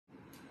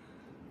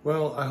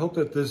Well, I hope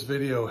that this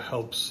video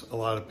helps a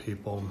lot of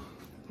people.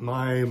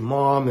 My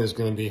mom is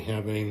going to be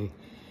having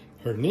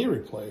her knee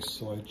replaced,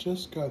 so I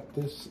just got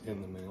this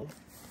in the mail.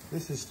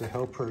 This is to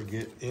help her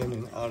get in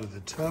and out of the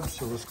tub,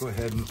 so let's go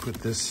ahead and put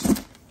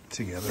this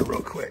together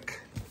real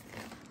quick.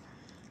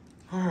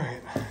 All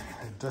right, I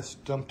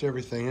just dumped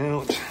everything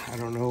out. I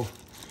don't know,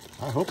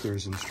 I hope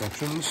there's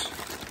instructions.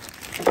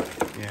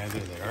 Yeah,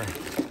 there they are.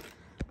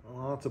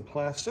 Lots of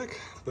plastic,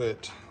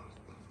 but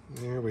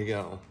there we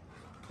go.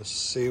 Let's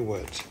see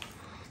what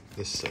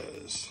this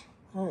says.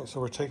 All right, so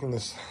we're taking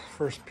this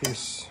first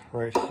piece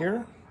right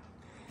here,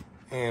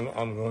 and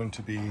I'm going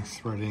to be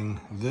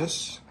threading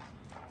this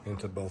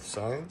into both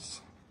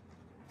sides.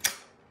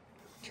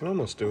 Can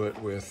almost do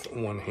it with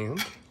one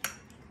hand.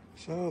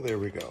 So there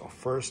we go.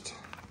 First,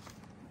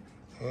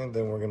 and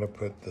then we're gonna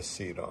put the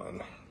seat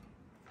on.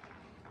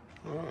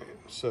 All right,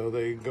 so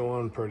they go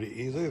on pretty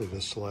easy. They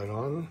just slide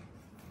on,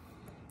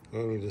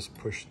 and you just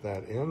push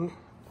that in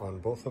on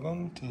both of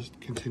them to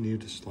continue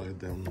to slide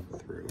them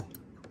through.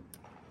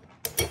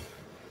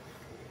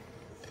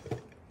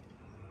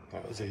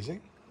 That was easy.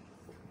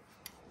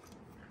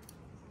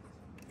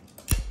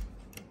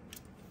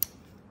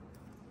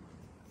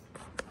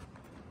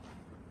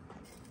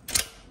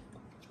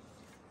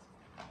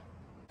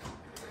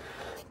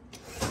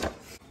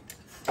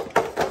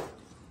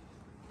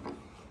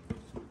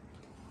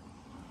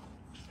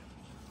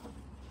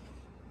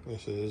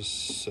 This is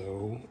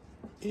so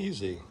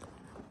easy.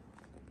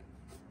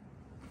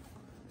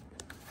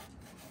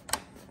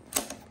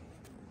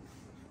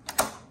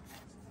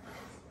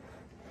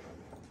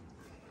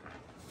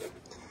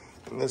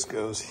 And this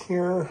goes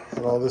here,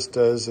 and all this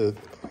does, it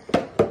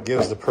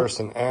gives the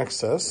person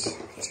access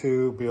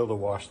to be able to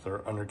wash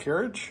their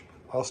undercarriage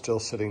while still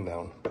sitting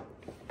down.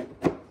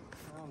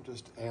 I'm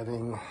just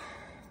adding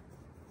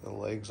the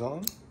legs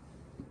on.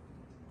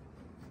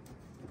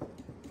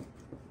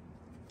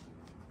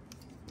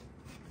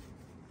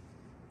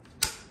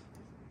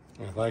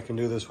 And if I can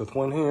do this with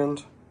one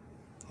hand,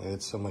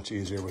 it's so much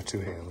easier with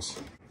two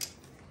hands.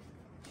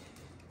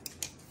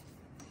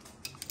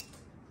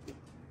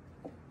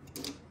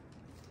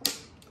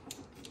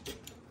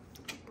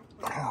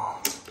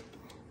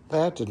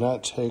 That did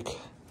not take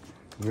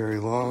very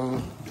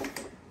long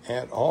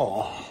at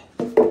all.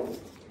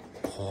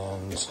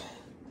 And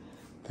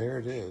there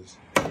it is.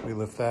 We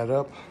lift that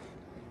up,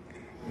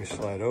 we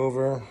slide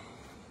over,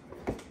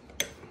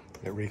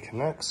 it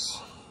reconnects.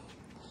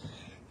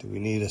 Do we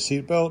need a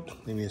seat belt?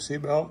 We need a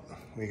seat belt.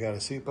 We got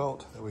a seat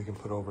belt that we can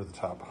put over the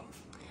top.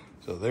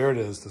 So there it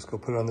is. Let's go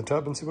put it on the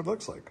tub and see what it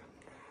looks like.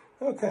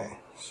 Okay,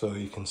 so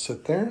you can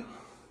sit there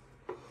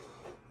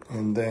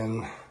and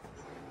then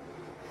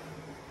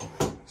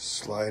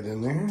slide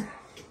in there,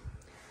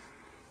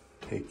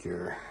 take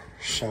your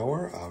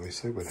shower.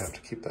 Obviously, we'd have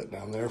to keep that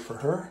down there for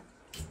her.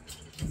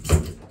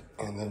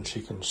 And then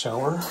she can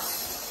shower.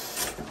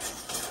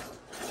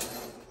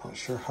 Not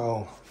sure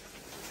how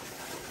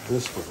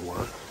this would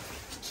work.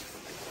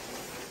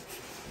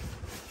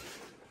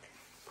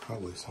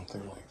 Probably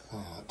something like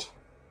that.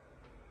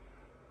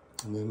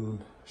 And then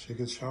she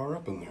could shower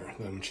up in there.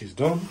 Then she's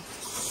done.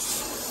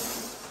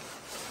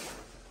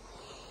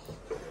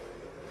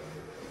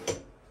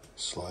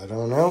 Slide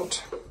on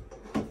out.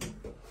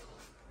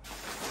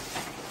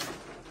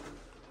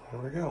 There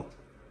we go.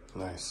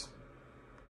 Nice.